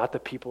 not the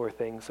people or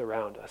things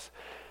around us.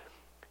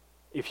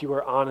 If you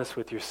are honest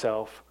with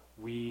yourself,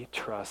 we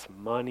trust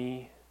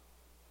money,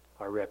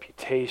 our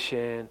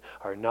reputation,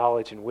 our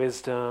knowledge and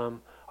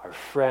wisdom, our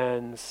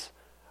friends,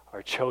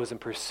 our chosen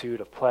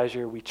pursuit of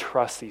pleasure. We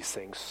trust these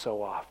things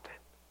so often.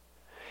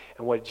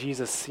 And what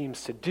Jesus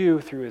seems to do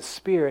through his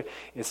Spirit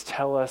is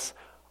tell us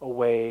a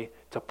way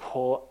to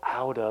pull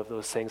out of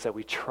those things that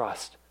we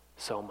trust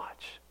so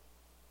much.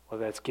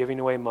 Whether that's giving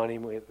away money,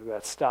 whether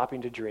that's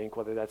stopping to drink,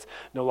 whether that's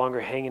no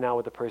longer hanging out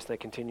with the person that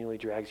continually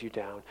drags you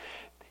down.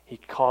 He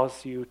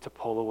calls you to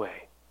pull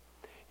away.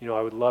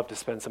 I would love to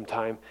spend some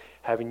time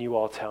having you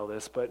all tell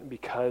this, but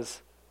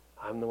because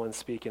I'm the one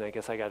speaking, I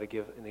guess I got to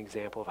give an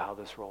example of how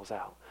this rolls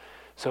out.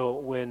 So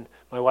when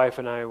my wife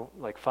and I,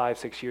 like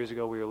 5-6 years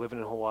ago, we were living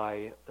in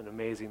Hawaii, an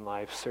amazing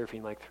life,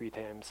 surfing like 3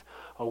 times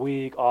a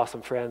week,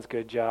 awesome friends,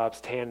 good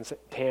jobs,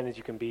 tan as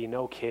you can be,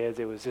 no kids.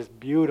 It was just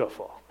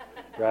beautiful,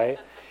 right?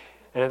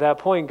 And at that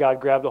point,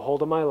 God grabbed a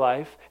hold of my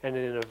life and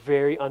in a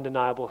very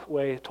undeniable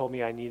way told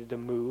me I needed to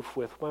move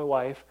with my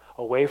wife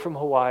away from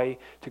Hawaii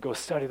to go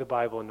study the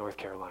Bible in North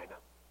Carolina.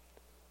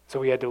 So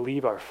we had to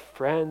leave our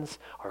friends,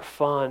 our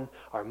fun,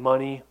 our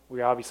money.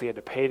 We obviously had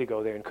to pay to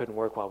go there and couldn't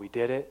work while we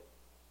did it.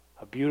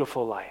 A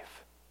beautiful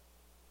life.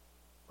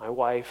 My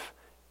wife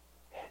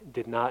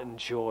did not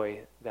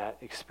enjoy that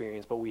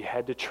experience, but we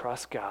had to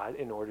trust God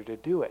in order to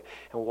do it.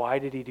 And why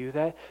did he do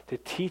that? To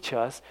teach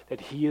us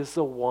that he is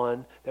the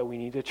one that we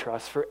need to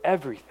trust for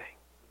everything.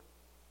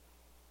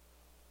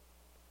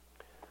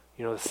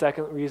 The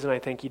second reason I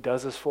think he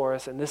does this for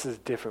us, and this is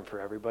different for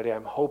everybody,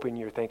 I'm hoping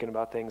you're thinking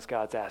about things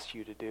God's asked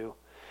you to do.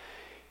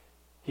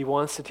 He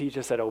wants to teach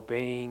us that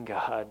obeying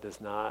God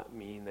does not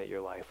mean that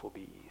your life will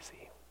be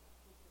easy.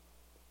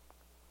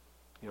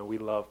 We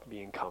love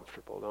being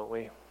comfortable, don't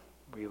we?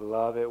 We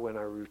love it when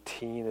our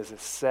routine is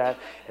set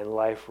and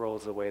life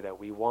rolls the way that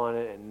we want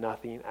it and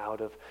nothing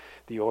out of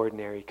the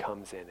ordinary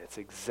comes in. It's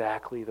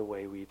exactly the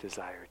way we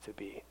desire it to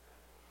be.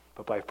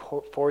 But by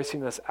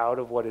forcing us out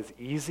of what is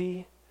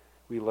easy,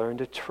 we learn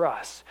to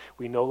trust.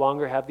 We no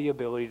longer have the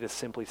ability to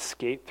simply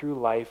skate through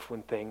life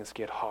when things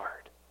get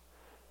hard.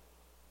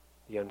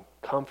 The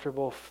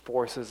uncomfortable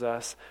forces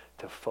us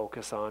to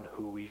focus on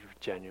who we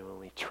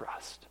genuinely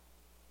trust.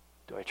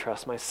 Do I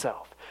trust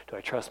myself? Do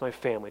I trust my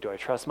family? Do I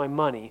trust my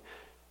money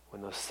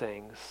when those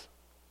things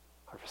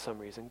are for some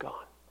reason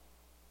gone?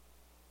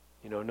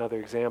 Another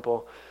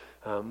example,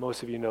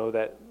 most of you know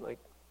that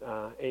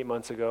 8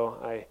 months ago,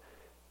 I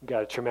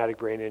got a traumatic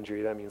brain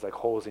injury. That means like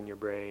holes in your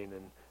brain,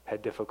 and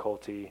had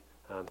difficulty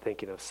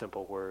thinking of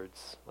simple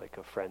words like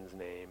a friend's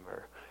name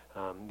or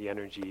the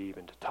energy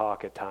even to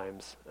talk at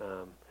times.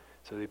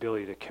 So the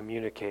ability to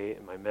communicate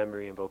and my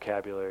memory and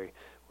vocabulary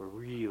were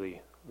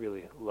really,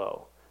 really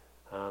low.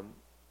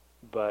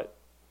 But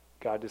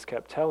God just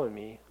kept telling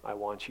me, I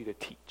want you to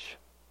teach.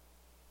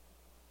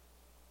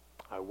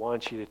 I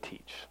want you to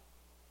teach.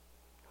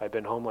 I'd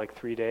been home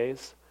 3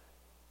 days,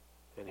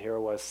 and here I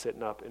was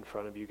sitting up in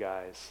front of you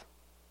guys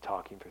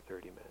talking for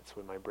 30 minutes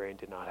when my brain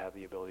did not have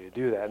the ability to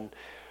do that. And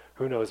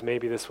who knows,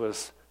 maybe this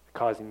was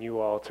causing you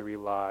all to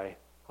rely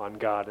on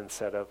God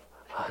instead of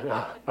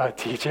a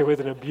teacher with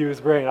an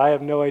abused brain. I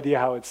have no idea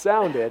how it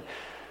sounded,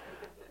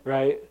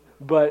 right?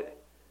 But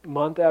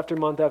month after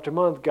month after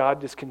month, God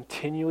just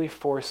continually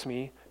forced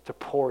me to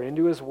pour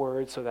into his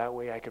word so that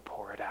way I could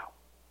pour it out.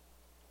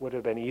 Would it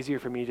have been easier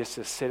for me just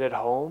to sit at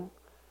home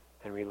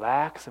and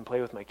relax and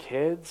play with my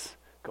kids,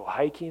 go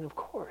hiking? Of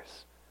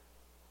course.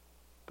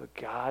 But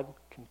God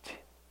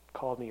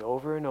called me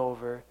over and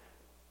over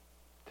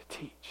to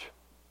teach.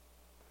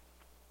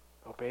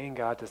 Obeying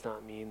God does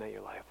not mean that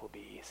your life will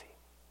be easy.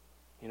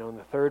 And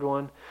the third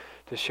one,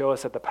 to show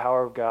us that the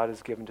power of God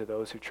is given to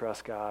those who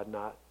trust God,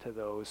 not to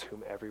those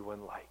whom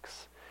everyone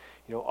likes.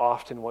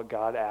 Often what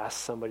God asks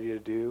somebody to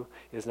do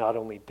is not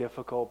only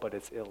difficult, but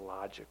it's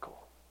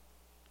illogical,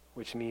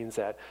 which means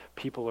that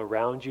people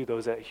around you,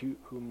 those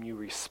whom you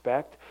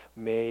respect,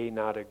 may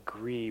not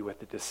agree with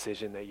the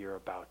decision that you're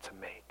about to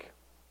make.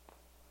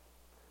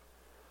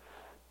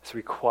 This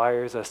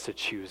requires us to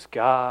choose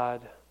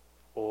God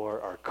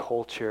or our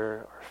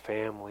culture, our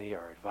family,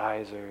 our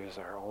advisors,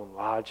 our own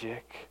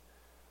logic,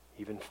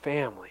 even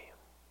family.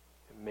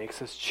 It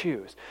makes us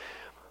choose.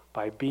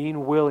 By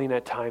being willing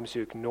at times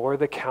to ignore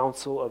the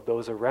counsel of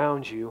those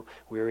around you,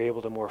 we are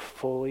able to more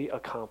fully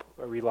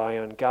rely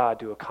on God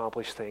to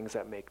accomplish things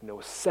that make no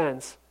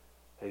sense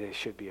that they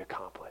should be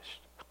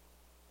accomplished.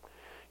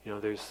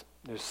 There's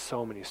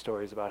so many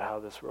stories about how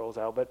this rolls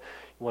out, but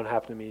one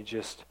happened to me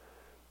just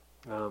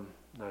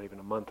not even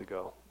a month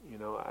ago.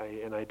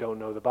 I don't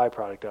know the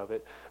byproduct of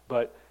it,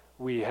 but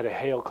we had a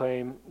hail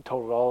claim,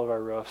 totaled all of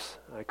our roofs.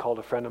 I called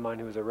a friend of mine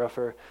who was a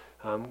roofer,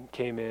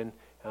 came in,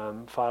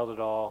 filed it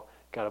all,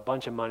 got a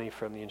bunch of money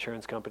from the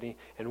insurance company,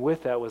 and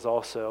with that was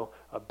also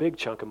a big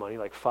chunk of money,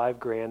 like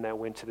 $5,000 that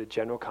went to the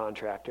general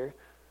contractor,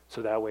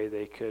 so that way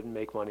they could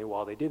make money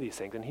while they did these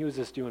things. And he was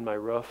just doing my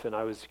roof, and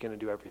I was going to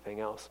do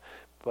everything else.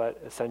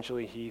 But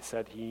essentially he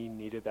said he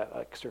needed that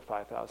extra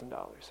 $5,000.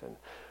 And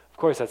of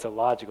course that's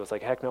illogical. It's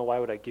like, heck no, why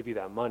would I give you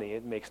that money?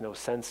 It makes no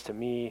sense to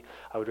me.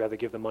 I would rather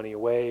give the money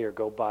away or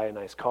go buy a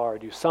nice car or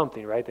do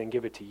something, right, than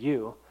give it to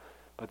you.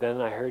 But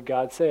then I heard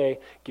God say,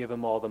 give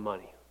him all the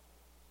money.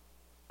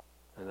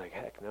 And like,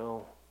 heck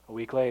no. A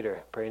week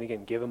later, praying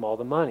again, give him all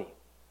the money.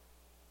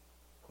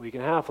 A week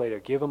and a half later,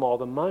 give him all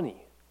the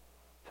money.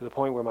 To the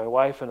point where my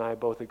wife and I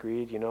both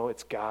agreed,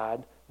 it's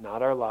God,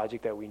 not our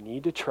logic, that we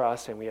need to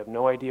trust, and we have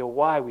no idea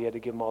why we had to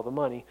give him all the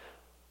money,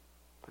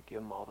 but give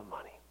him all the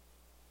money.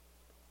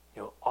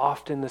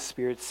 Often the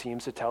Spirit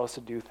seems to tell us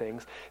to do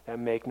things that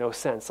make no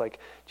sense, like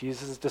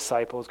Jesus'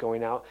 disciples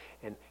going out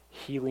and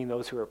healing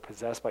those who are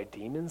possessed by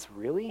demons.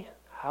 Really?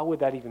 How would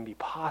that even be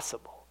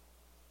possible?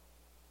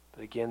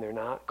 But again, they're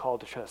not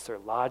called to trust their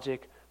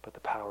logic, but the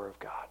power of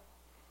God.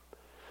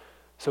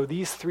 So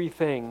these three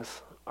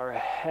things are a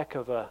heck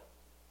of a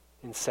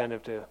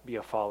incentive to be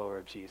a follower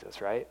of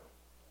Jesus, right?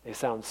 They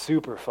sound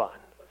super fun,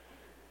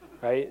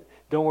 right?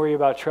 Don't worry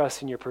about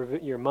trusting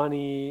your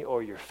money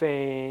or your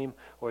fame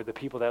or the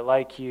people that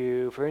like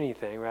you for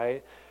anything,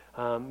 right?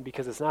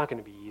 Because it's not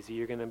going to be easy.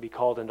 You're going to be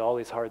called into all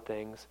these hard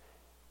things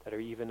that are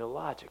even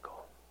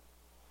illogical.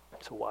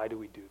 So why do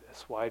we do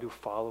this? Why do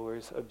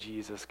followers of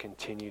Jesus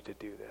continue to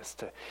do this?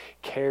 To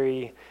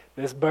carry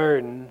this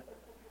burden,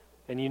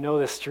 and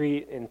the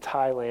street in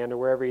Thailand or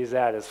wherever he's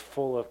at is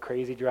full of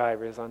crazy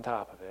drivers on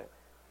top of it.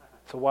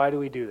 So why do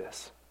we do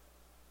this?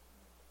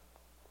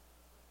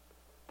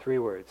 3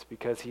 words: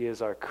 because he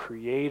is our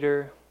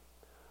creator,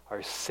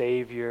 our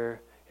savior,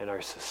 and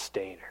our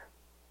sustainer.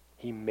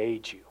 He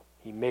made you.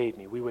 He made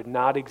me. We would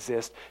not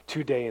exist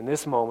today in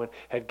this moment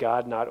had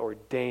God not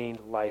ordained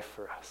life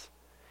for us.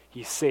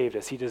 He saved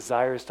us. He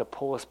desires to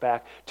pull us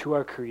back to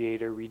our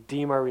Creator,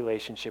 redeem our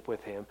relationship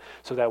with Him,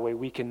 so that way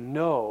we can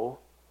know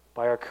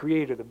by our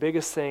Creator, the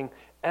biggest thing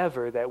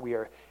ever, that we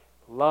are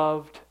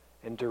loved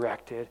and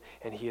directed,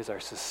 and He is our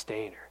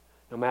sustainer.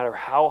 No matter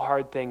how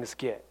hard things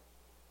get,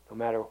 no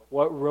matter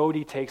what road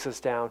He takes us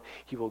down,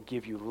 He will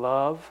give you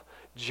love,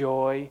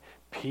 joy,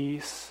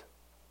 peace.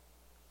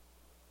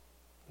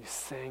 These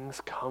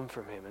things come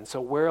from Him. And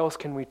so where else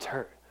can we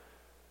turn?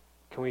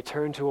 Can we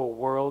turn to a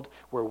world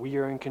where we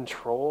are in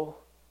control?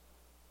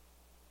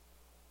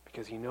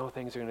 Because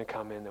things are going to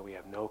come in that we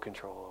have no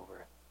control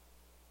over,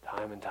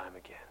 time and time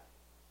again.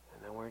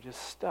 And then we're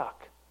just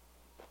stuck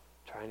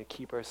trying to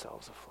keep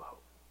ourselves afloat.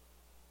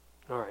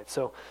 All right,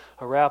 so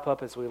a wrap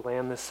up as we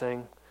land this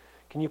thing.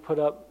 Can you put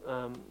up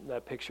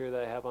that picture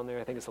that I have on there?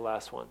 I think it's the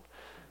last one.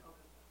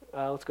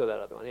 Let's go to that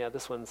other one. Yeah,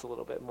 this one's a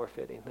little bit more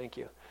fitting. Thank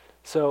you.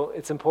 So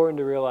it's important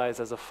to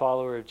realize as a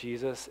follower of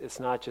Jesus, it's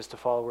not just to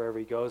follow wherever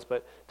He goes,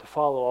 but to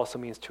follow also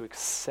means to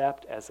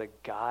accept as a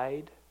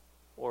guide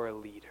or a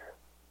leader.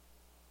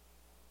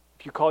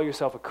 If you call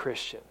yourself a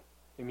Christian,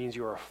 it means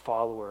you are a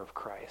follower of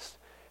Christ.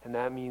 And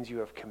that means you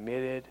have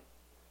committed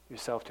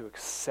yourself to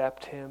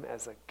accept Him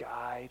as a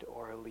guide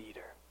or a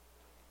leader.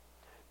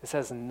 This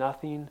has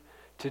nothing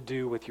to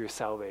do with your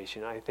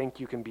salvation. I think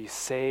you can be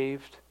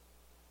saved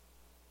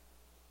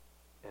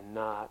and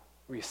not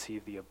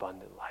receive the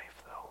abundant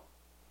life, though.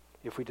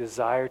 If we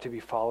desire to be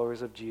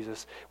followers of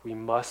Jesus, we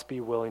must be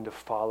willing to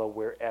follow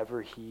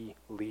wherever He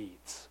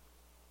leads.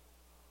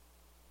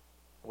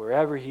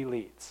 Wherever He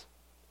leads.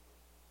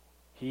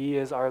 He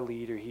is our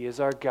leader. He is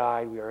our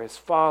guide. We are His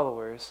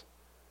followers.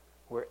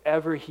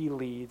 Wherever He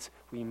leads,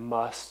 we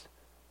must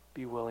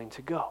be willing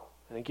to go.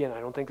 And again, I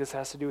don't think this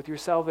has to do with your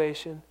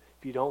salvation.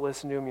 If you don't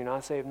listen to Him, you're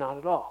not saved, not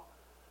at all.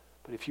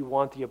 But if you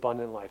want the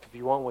abundant life, if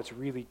you want what's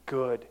really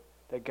good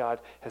that God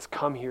has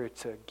come here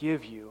to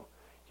give you,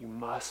 you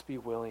must be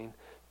willing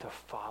to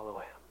follow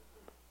Him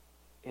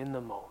in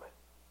the moment.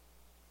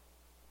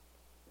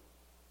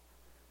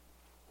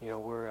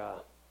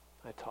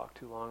 I talked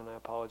too long and I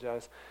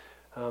apologize.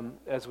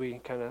 As we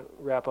kind of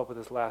wrap up with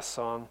this last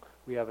song,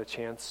 we have a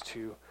chance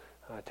to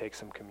take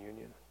some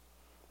communion.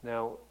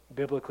 Now,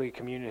 biblically,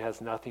 communion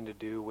has nothing to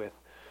do with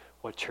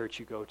what church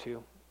you go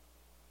to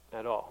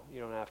at all.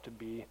 You don't have to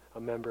be a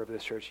member of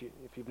this church.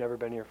 If you've never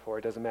been here before,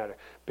 it doesn't matter.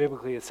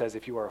 Biblically, it says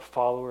if you are a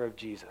follower of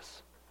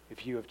Jesus,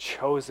 if you have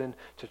chosen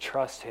to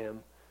trust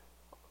Him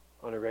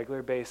on a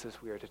regular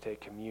basis, we are to take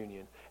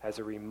communion as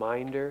a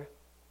reminder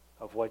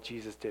of what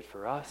Jesus did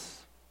for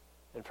us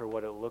and for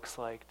what it looks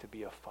like to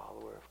be a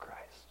follower of Christ.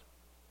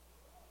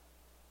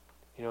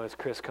 As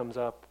Chris comes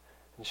up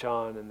and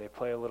Sean and they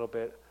play a little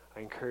bit, I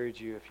encourage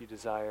you, if you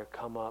desire,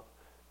 come up,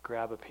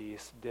 grab a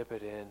piece, dip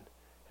it in,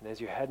 and as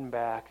you're heading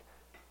back,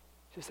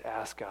 just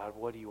ask God,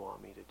 what do you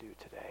want me to do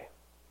today?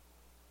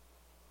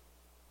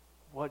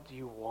 What do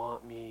you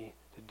want me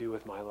to do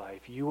with my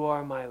life? You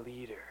are my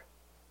leader.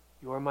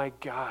 You are my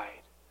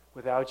guide.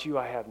 Without you,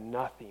 I have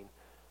nothing.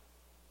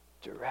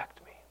 Direct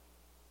me.